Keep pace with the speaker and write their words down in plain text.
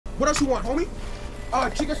What else you want, homie?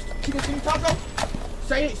 Chica skinny taco?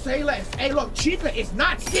 Say less. Hey, look, Chica is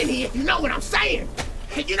not skinny if you know what I'm saying.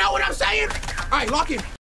 You know what I'm saying? All right, lock in.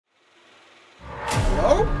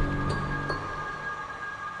 Hello?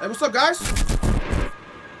 Hey, what's up, guys? What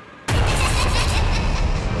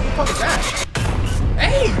the fuck is that?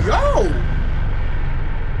 Hey, yo!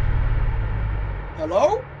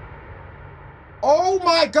 Hello? Oh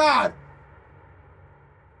my God!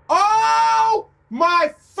 Oh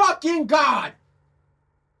my fucking God!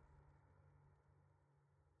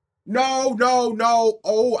 No.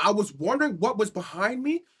 Oh, I was wondering what was behind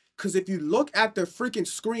me. Because if you look at the freaking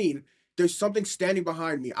screen, there's something standing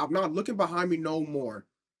behind me. I'm not looking behind me no more.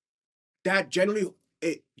 That generally,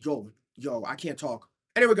 yo, I can't talk.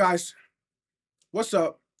 Anyway, guys, what's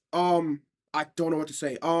up? I don't know what to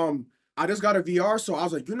say. I just got a VR, so I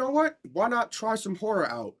was like, you know what? Why not try some horror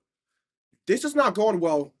out? This is not going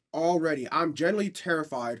well already. I'm genuinely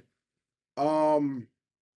terrified. Yeah,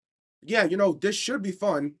 you know, this should be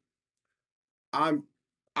fun. I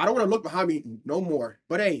don't want to look behind me no more.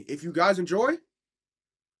 But hey, if you guys enjoy,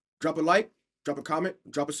 drop a like, drop a comment,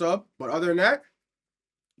 drop a sub. But other than that,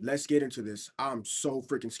 let's get into this. I'm so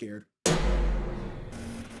freaking scared.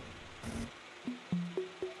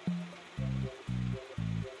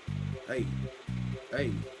 Hey.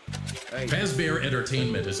 Fazbear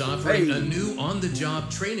Entertainment is offering a new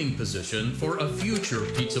on-the-job training position for a future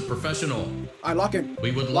pizza professional. I lock in.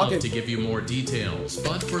 We would love to give you more details,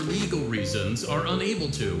 but for legal reasons are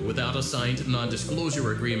unable to without a signed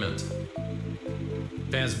non-disclosure agreement.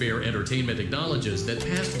 Fazbear Entertainment acknowledges that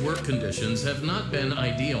past work conditions have not been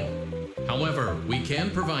ideal. However, we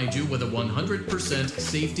can provide you with a 100%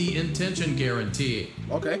 safety intention guarantee.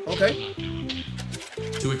 Okay.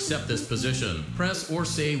 To accept this position, press or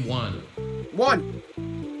say 1. One.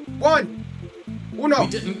 Uno. We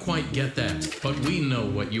didn't quite get that, but we know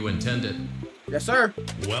what you intended. Yes, sir.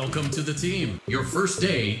 Welcome to the team. Your first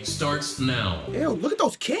day starts now. Ew, look at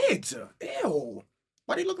those kids. Ew.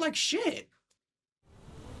 Why they look like shit?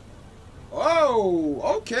 Oh,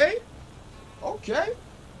 okay.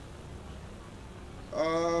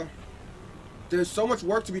 There's so much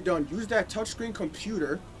work to be done. Use that touchscreen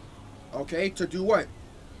computer, okay, to do what?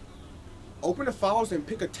 Open the files and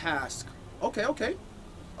pick a task. Okay.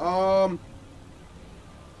 Where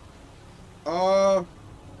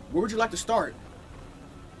would you like to start?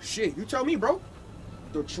 Shit, you tell me, bro.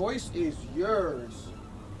 The choice is yours.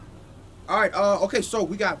 Alright, okay, so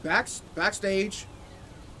we got Backstage.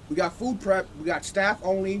 We got Food Prep. We got Staff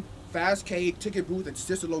Only, Fazcade, Ticket Booth, and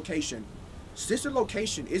Sister Location. Sister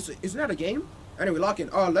Location, isn't that a game? Anyway, lock in.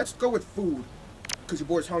 Let's go with food, because your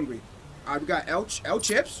boy's hungry. Alright, we got L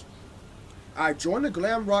Chips. I join the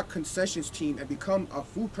Glam Rock concessions team and become a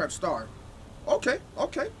food prep star. Okay.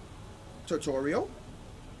 Tutorial.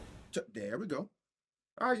 There we go.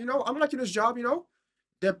 Alright, you know, I'm liking this job, you know.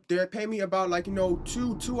 They're paying me about, like, you know,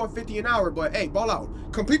 $2.50 an hour, but hey, ball out.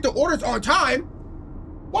 Complete the orders on time.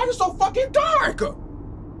 Why is it so fucking dark?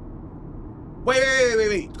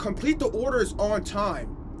 Wait. Complete the orders on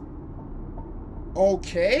time.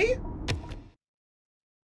 Okay.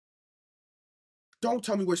 Don't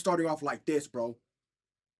tell me we're starting off like this, bro.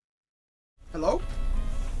 Hello?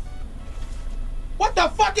 What the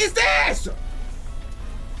fuck is this?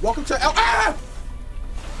 Welcome to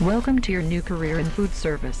Welcome to your new career in food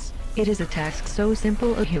service. It is a task so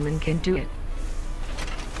simple a human can do it.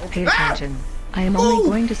 Pay attention. I am only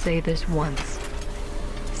going to say this once.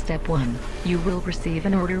 Step 1. You will receive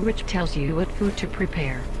an order which tells you what food to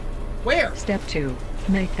prepare. Where? Step 2.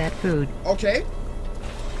 Make that food. Okay.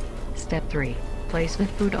 Step 3. Place the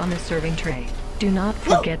food on the serving tray. Do not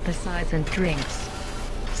forget the sides and drinks.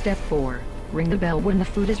 Step 4. Ring the bell when the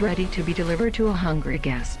food is ready to be delivered to a hungry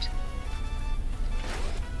guest.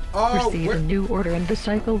 Receive a new order and the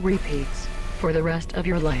cycle repeats for the rest of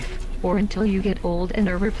your life, or until you get old and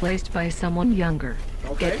are replaced by someone younger.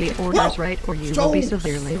 Get the orders right or you will be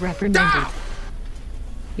severely reprimanded.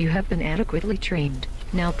 You have been adequately trained.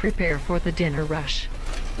 Now prepare for the dinner rush.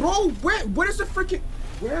 Bro, where is the freaking...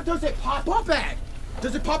 Where does it pop up at?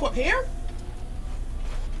 Does it pop up here?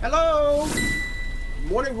 Hello?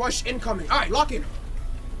 Morning rush incoming. All right, lock in.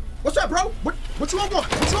 What's up, bro? What you all want?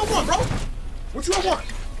 What you all want, bro? What you all want?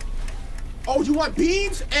 Oh, you want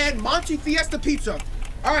beans and Monte Fiesta pizza.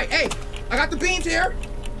 All right, hey, I got the beans here.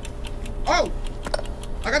 Oh,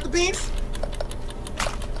 I got the beans.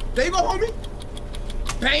 There you go, homie.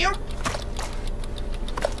 Bam.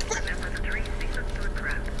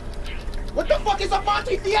 What the fuck is a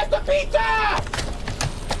Monte Fiesta pizza?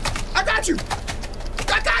 I got you.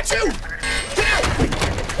 I got you. Get out.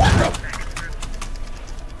 What the?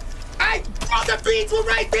 Hey, bro, The beans were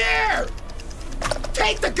right there!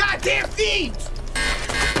 Take the goddamn beans!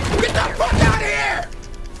 Get the fuck out of here!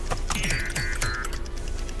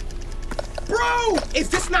 Bro, is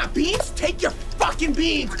this not beans? Take your fucking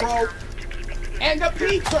beans, bro. And the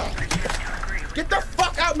pizza. Get the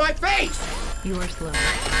fuck out my face. You are slow.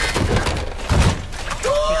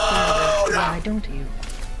 Dude! Why don't you?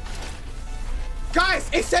 Guys,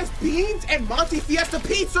 it says beans and Monty Fiesta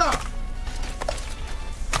pizza.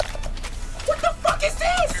 What the fuck is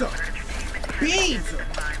this? Beans.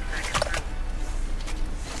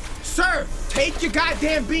 Sir, take your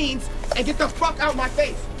goddamn beans and get the fuck out my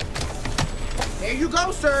face. There you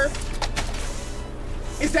go, sir.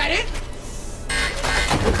 Is that it?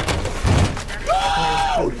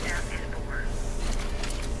 Oh!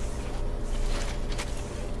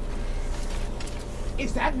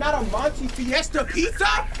 Is that not a Monty Fiesta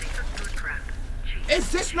pizza?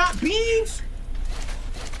 Is this not beans?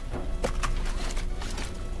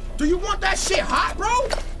 Do you want that shit hot, bro?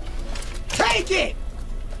 Take it!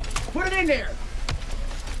 Put it in there.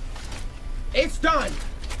 It's done.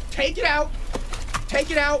 Take it out.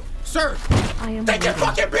 Take it out. Sir, take your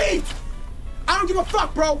fucking beans! I don't give a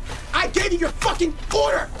fuck, bro. I gave you your fucking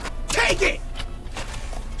order. Take it.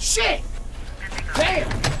 Shit. Damn.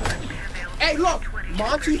 Hey, look.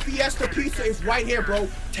 Monty Fiesta pizza is right here, bro.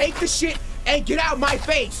 Take the shit and get out my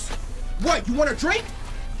face. What, you want a drink?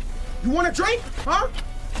 You want a drink? Huh?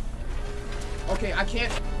 Okay, I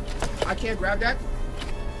can't grab that.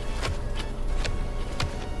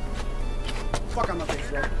 Fuck out my face,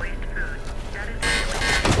 bro.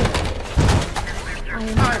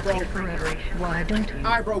 Alright, bro. Why don't you?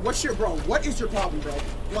 Alright, bro. What is your problem, bro?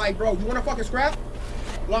 Like, bro, you wanna fucking scrap?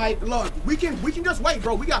 Like, look, we can just wait,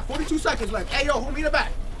 bro. We got 42 seconds left. Hey, yo, hold me in the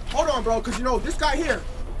back. Hold on, bro, because you know this guy here,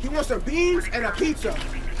 he wants some beans and a pizza.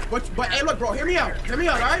 But hey, look, bro, hear me out, all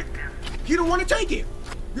right? He don't want to take it.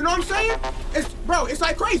 You know what I'm saying? It's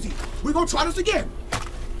like crazy. We're gonna try this again.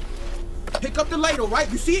 Pick up the ladle, right?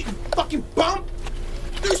 You see it, you fucking bum?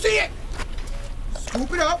 You see it?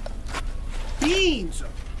 Scoop it up. Beans.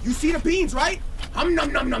 You see the beans, right? Hum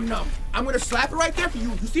num num num num. I'm gonna slap it right there for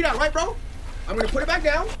you. You see that, right, bro? I'm gonna put it back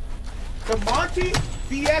down. The Monty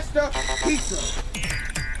Fiesta pizza.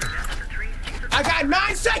 I got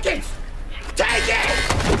 9 seconds. Take it.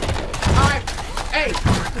 All right. Hey,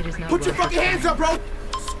 put your fucking hands up, bro.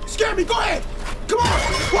 Scare me. Go ahead. Come on.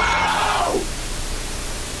 Whoa!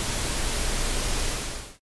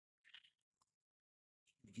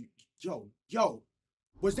 Yo.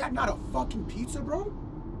 Was that not a fucking pizza, bro?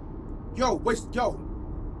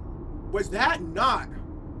 Was that not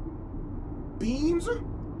beans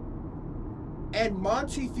and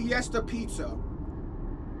Monty Fiesta pizza?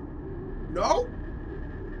 No?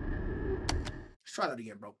 Let's try that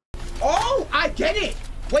again, bro. Oh, I get it.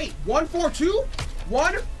 Wait, 1, 4, 2,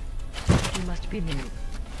 1. You must be new.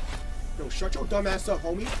 Yo, shut your dumb ass up,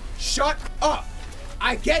 homie. Shut up.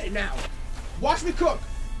 I get it now. Watch me cook.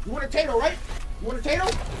 You want a tato, right? You want a tato?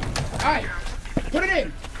 All right. Put it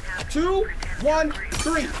in. 2, 1,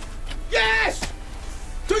 3. Yes!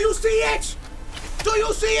 Do you see it? Do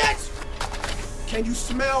you see it? Can you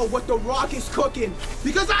smell what the Rock is cooking?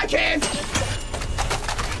 Because I can!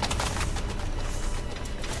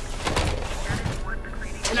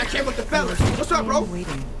 And I came with the fellas. What's up, bro?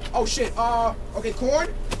 Oh, shit. Okay, corn.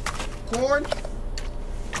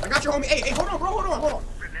 I got your homie. Hey, hold on, bro. Hold on.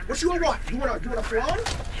 What you gonna want? You want a flan?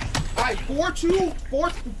 All right, 4, 2,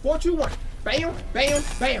 1. Bam, bam,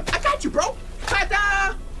 bam. I got you, bro.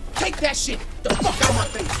 Ta-da! Take that shit the fuck out of my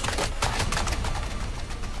face.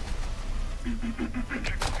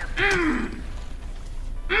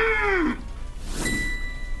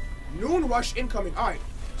 Noon rush incoming. All right.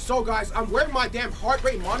 So, guys, I'm wearing my damn heart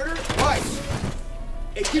rate monitor, but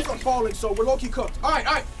it keeps on falling, so we're low-key cooked. All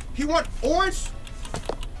right. He want orange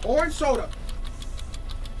soda.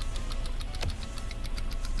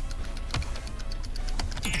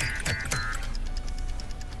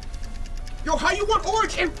 Yo, how you want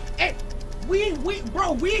orange and we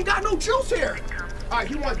ain't got no juice here. All right,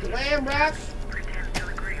 he wants glam wraps.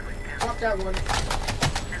 Fuck that one.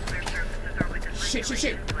 Shit.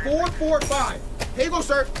 4, 4, 5. Here you go,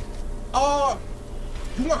 sir.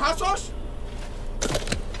 You want hot sauce?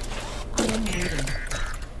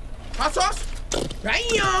 Hot sauce?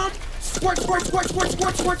 Bam! Squirt.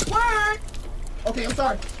 Okay, I'm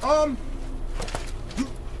sorry.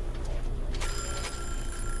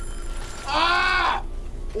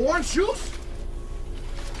 Orange juice?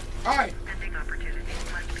 Alright.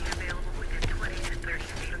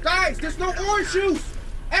 Guys, there's no orange juice!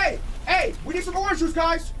 Hey, we need some orange juice,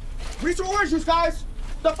 guys!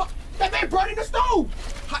 The fuck? That man burned in the stove!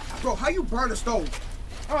 Bro, how you burn a stove?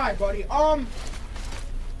 Alright, buddy.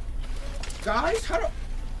 Guys, how do...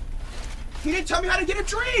 He didn't tell me how to get a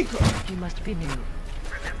drink! You must be new.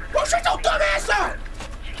 Bro, shut your dumb ass up!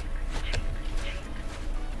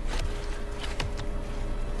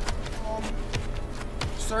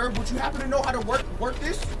 Sir, would you happen to know how to work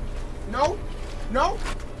this? No? No?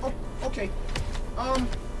 Oh, okay.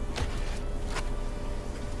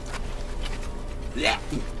 Yeah.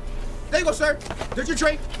 There you go, sir. There's your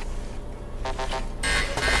drink.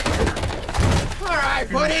 Alright,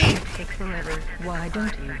 buddy. It takes forever. Why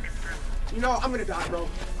don't you? You know, I'm gonna die, bro.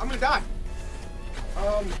 I'm gonna die.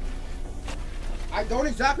 I don't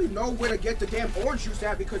exactly know where to get the damn orange juice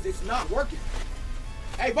at because it's not working.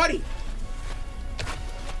 Hey, buddy.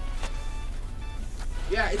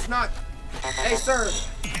 Yeah, it's not. Hey, sir.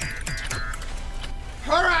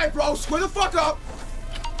 Alright, bro. Square the fuck up.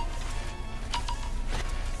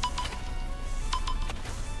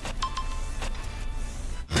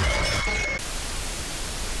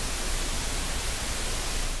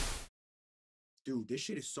 Dude, this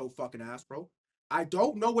shit is so fucking ass, bro. I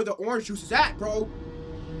don't know where the orange juice is at, bro.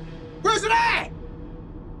 Where's it at?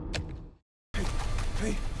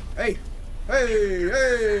 Hey, hey, hey, hey,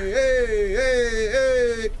 hey,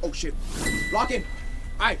 hey. Oh, shit. Lock in.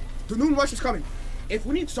 All right, the noon rush is coming. If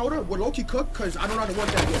we need soda, we'll low-key cook, because I don't know how to work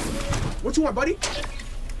that yet. What you want, buddy?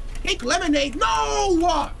 Pink lemonade? No!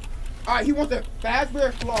 All right, he wants the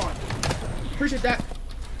Fazbear Salon. Appreciate that.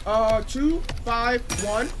 2, 5,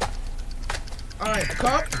 1. All right,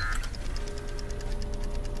 cup.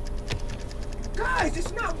 Guys,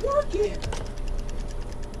 it's not working.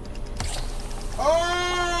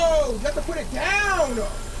 Oh, you have to put it down.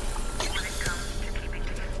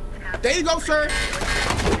 There you go, sir.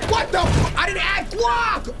 What the? I didn't add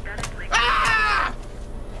guac. Ah!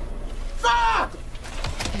 Fuck!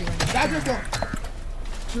 That's just one.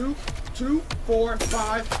 2, 2, 4,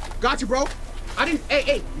 5. Got you, bro. I didn't.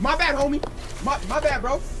 Hey, my bad, homie. My bad,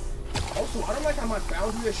 bro. Also, I don't like how my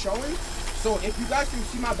boundary is showing. So if you guys can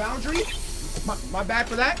see my boundary, my bad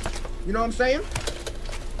for that. You know what I'm saying?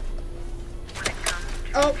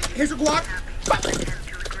 Oh, here's your guac.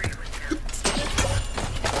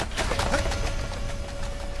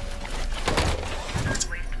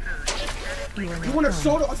 You want a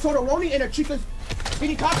soda-roni and a chicken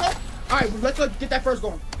skinny taco? All right, let's get that first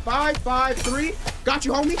going. 5, 5, 3. Got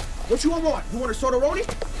you, homie. What you want? You want a soda-roni?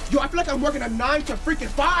 Yo, I feel like I'm working a 9 to freaking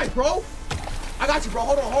 5, bro. I got you, bro.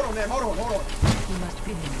 Hold on, man. Hold on. You must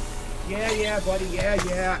be new. Yeah, buddy.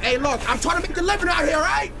 Yeah. Hey, look, I'm trying to make a living out here,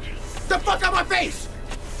 right? The fuck out my face.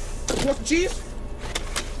 You want some cheese?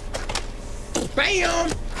 Bam.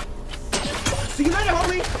 See you later,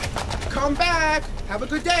 homie. Come back. Have a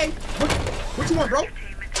good day. What you want, bro?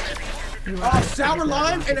 Sour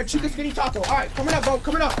lime and a chicken skinny taco. All right, coming up, bro.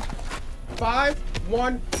 Coming up. 5,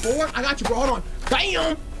 1, 4. I got you, bro. Hold on.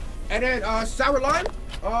 Bam. And then sour lime.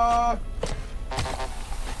 Got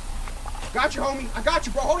you, homie. I got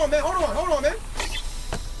you, bro. Hold on, man.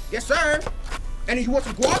 Yes, sir. And then you want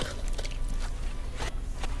some guac?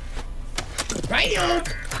 Bam.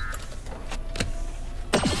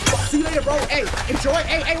 See you later, bro. Hey, enjoy.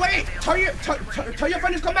 Hey, wait. Tell your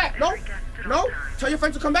friends to come back. No? Tell your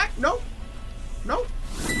friends to come back. No?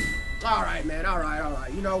 All right, man. All right.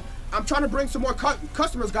 You know, I'm trying to bring some more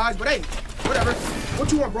customers, guys, but hey, whatever. What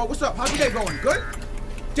you want, bro? What's up? How's your day going? Good?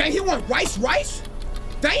 Dang, he want rice?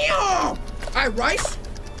 Damn! All right, rice.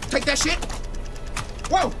 Take that shit.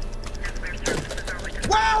 Whoa!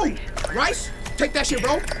 Rice. Take that shit,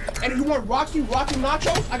 bro. And you want Rocky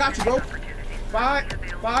nachos? I got you, bro.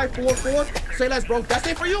 5, 4, 4. Say less, bro. That's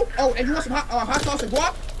it for you? Oh, and you want some hot sauce and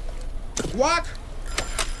guac? Guac.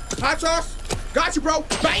 Hot sauce. Got you, bro.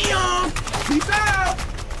 Bam! Peace out.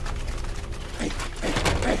 Hey.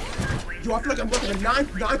 Yo, I feel like I'm working a 9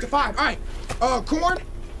 to 5. All right. Corn.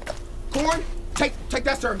 Take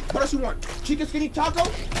that, sir. What else you want? Chicken skinny taco.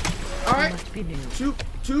 All right. 2,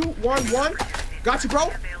 1, 1. Got you,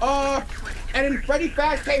 bro. And then Freddy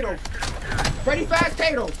Fazcade.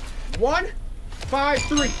 1, 5,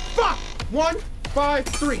 3. Fuck. 1, 5,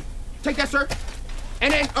 3. Take that, sir.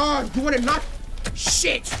 And then you want to not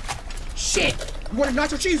shit. You want to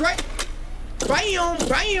nacho cheese, right? Bam.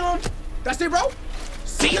 That's it, bro.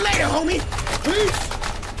 See you later, homie. Peace.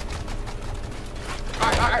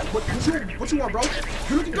 All right. What you want, bro?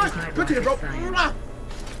 You looking good. Good to you, bro.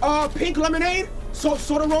 Pink lemonade,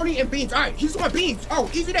 soda-roni, and beans. All right, he just want beans. Oh,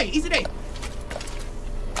 easy day.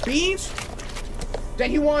 Beans. Then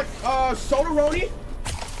he want soda-roni.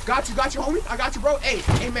 Got you, homie. I got you, bro.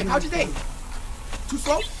 Hey, man, how's your day? Too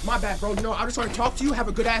slow? My bad, bro. You know, I'm just trying to talk to you. Have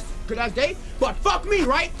a good ass day. But fuck me,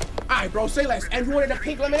 right? Alright, bro, say less. And you wanted a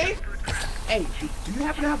pink lemonade? Hey, do you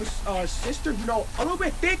happen to have a sister, you know, a little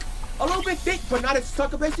bit thick, but not as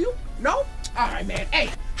sucker as you? No? Alright, man. Hey,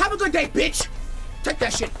 have a good day, bitch. Take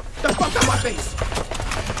that shit the fuck out my face.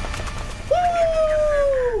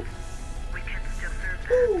 Woo!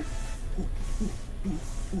 Woo!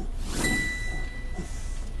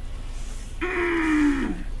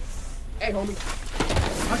 Hey, homie.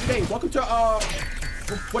 How's your day? Welcome to,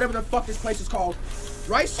 whatever the fuck this place is called.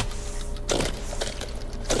 Rice?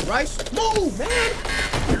 Rice? Move, man!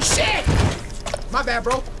 Shit! My bad,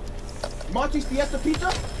 bro. Monty's Fiesta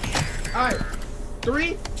Pizza? Alright.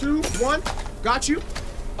 3, 2, 1. Got you.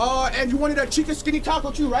 And you wanted a chicken skinny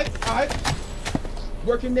taco too, right? Alright.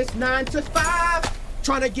 Working this 9 to 5.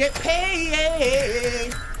 Trying to get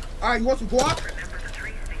paid. Alright, you want some guac?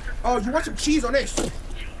 Oh, you want some cheese on this?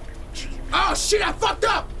 Oh shit, I fucked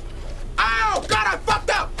up! Oh god, I fucked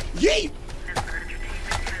up! Yeet!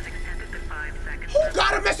 Oh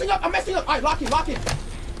god, I'm messing up! Alright, lock in.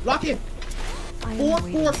 Lock in. 4,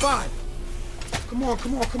 4, 5. Come on.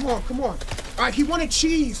 Alright, he wanted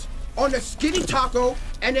cheese on the skinny taco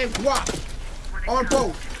and then guac on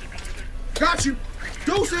both. Got you.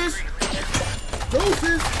 Deuces.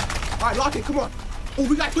 Alright, lock in, come on. Oh,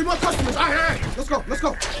 we got 3 more customers. Alright. Let's go.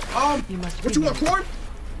 What you want, corn?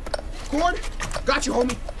 Corn? Got you,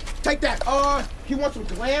 homie. Take that. He wants some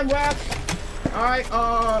glam wraps. Alright,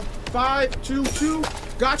 5, 2, 2.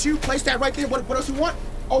 Got you. Place that right there. What else you want?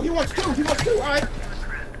 Oh, he wants 2. Alright.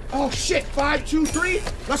 Oh shit. 5, 2, 3.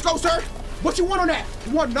 Let's go, sir. What you want on that?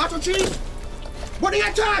 You want nacho cheese? What do you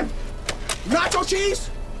got time? Nacho cheese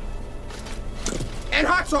and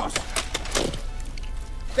hot sauce.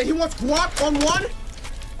 Then he wants guac on 1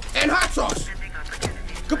 and hot sauce.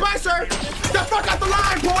 Goodbye, sir. The fuck out the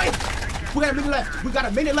line, boy. We got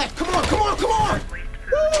a minute left. Come on.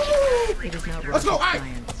 Woo! Let's go. All right.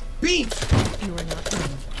 Beans. You are not done.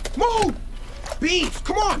 Move. Beans.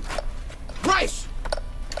 Come on. Rice.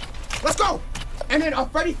 Let's go. And then a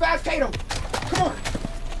Freddy Fazcade. Come on.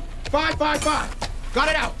 5, 5, 5. Got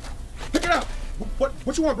it out. Pick it up.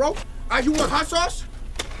 What you want, bro? You want hot sauce?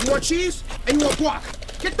 You want cheese? And you want guac?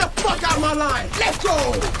 Get the fuck out of my line. Let's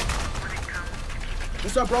go.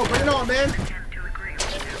 What's up, bro? Bring it on, man.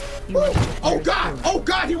 Oh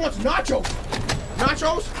God, he wants nachos.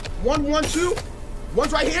 Nachos, 1, 1, 2.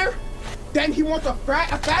 One's right here. Then he wants a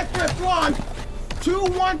Fazbear Salon.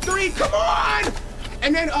 2, 1, 3, come on!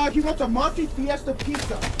 And then he wants a Monty Fiesta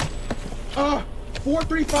Pizza. 4,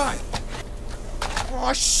 3, 5.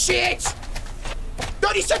 Oh shit!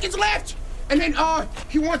 30 seconds left! And then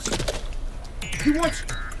he wants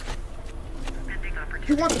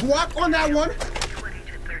guac on that one.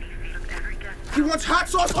 He wants hot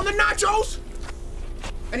sauce on the nachos.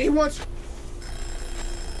 And he wants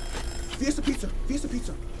Fiesta Pizza.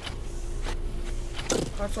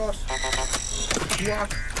 Hot sauce.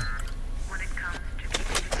 Guac.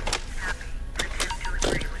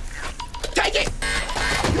 Take it!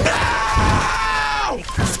 No!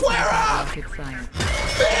 Square up!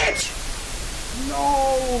 Bitch!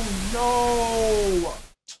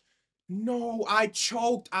 No, I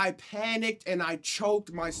choked, I panicked, and I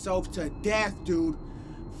choked myself to death, dude.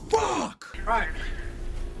 Fuck!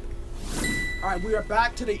 Alright, we are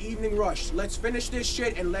back to the evening rush. Let's finish this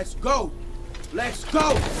shit and let's go.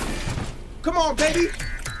 Come on, baby.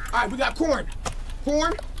 Alright, we got corn.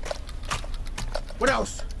 What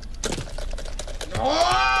else?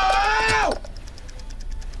 Oh!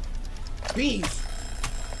 Beans.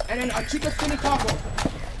 And then a chicken skinny taco.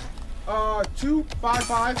 2, 5,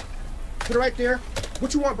 5. Put it right there.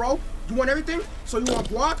 What you want, bro? You want everything? So you want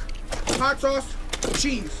guac, hot sauce,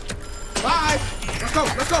 cheese. 5. Let's go.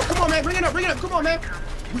 Come on, man. Bring it up. Come on, man.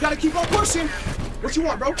 We gotta keep on pushing. What you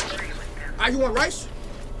want, bro? You want rice?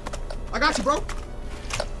 I got you, bro.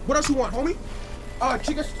 What else you want, homie?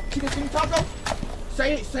 Chicken skinny taco?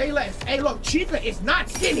 Say less. Hey, look, chicken is not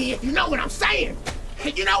skinny if you know what I'm saying.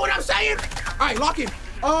 Alright, lock in.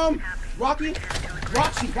 Roxy.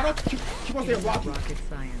 Why don't you keep on saying Rocky? Rocket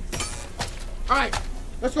science. Alright,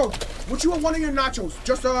 let's go. What you want one of your nachos?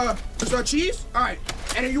 Just cheese? Alright.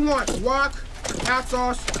 And then you want guac, hot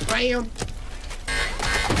sauce, bam.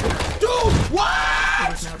 Dude, what?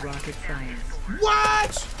 It is not rocket science.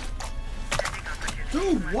 What?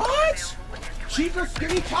 Dude, what? Chica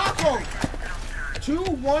skinny taco. 2,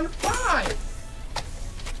 1, 5.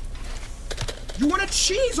 You want a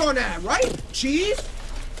cheese on that, right? Cheese?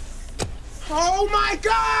 Oh my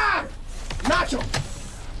God! Nacho.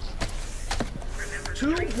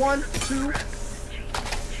 2, 1, 2.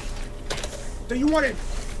 Then you wanted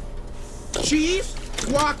cheese,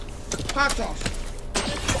 guac, hot sauce.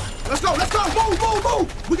 Let's go. Let's go. Move, move,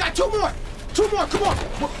 move. We got 2 more. 2 more. Come on.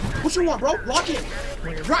 What you want, bro? Lock in.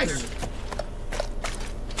 Rice.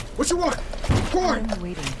 What you want? Corn.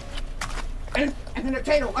 And then a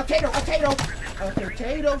potato. A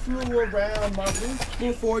potato flew around my room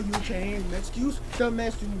before you came. Excuse the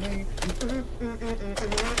mess you made.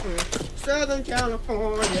 Southern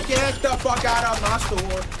California, get the fuck out of my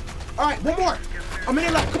store. All right, 1 more. A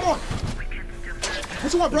minute left. Come on.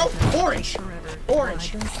 What you want, bro? Orange.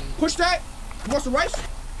 Orange. Push that. You want some rice?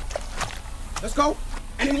 Let's go.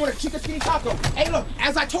 And then you want a chicken skinny taco. Hey, look.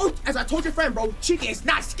 As I told your friend, bro, chicken is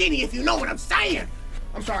not skinny if you know what I'm saying.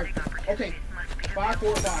 I'm sorry. Okay. 5,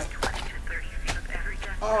 4, 5.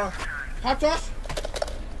 Hot sauce.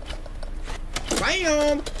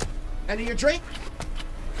 Bam. And then your drink.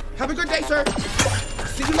 Have a good day, sir.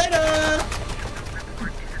 See you later.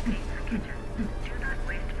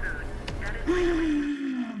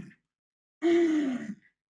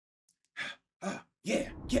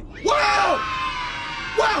 Yeah. Whoa!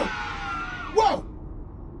 Whoa! Whoa!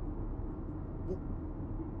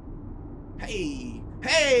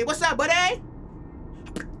 Hey, what's up, buddy?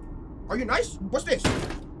 Are you nice? What's this?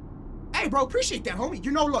 Hey, bro, appreciate that, homie.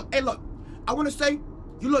 You know, look, hey, look. I want to say,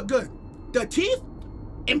 you look good. The teeth,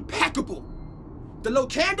 impeccable. The little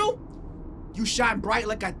candle, you shine bright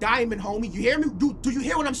like a diamond, homie. You hear me? Do you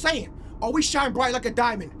hear what I'm saying? Always shine bright like a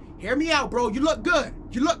diamond. Hear me out, bro. You look good.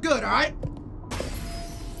 You look good, all right?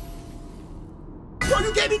 Bro,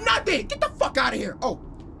 you gave me nothing. Get the fuck out of here. Oh,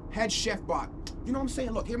 head chef bot. You know what I'm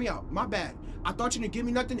saying? Look, hear me out. My bad. I thought you didn't give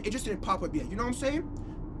me nothing. It just didn't pop up yet. You know what I'm saying?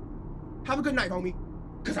 Have a good night, homie.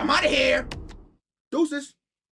 Because I'm out of here. Deuces.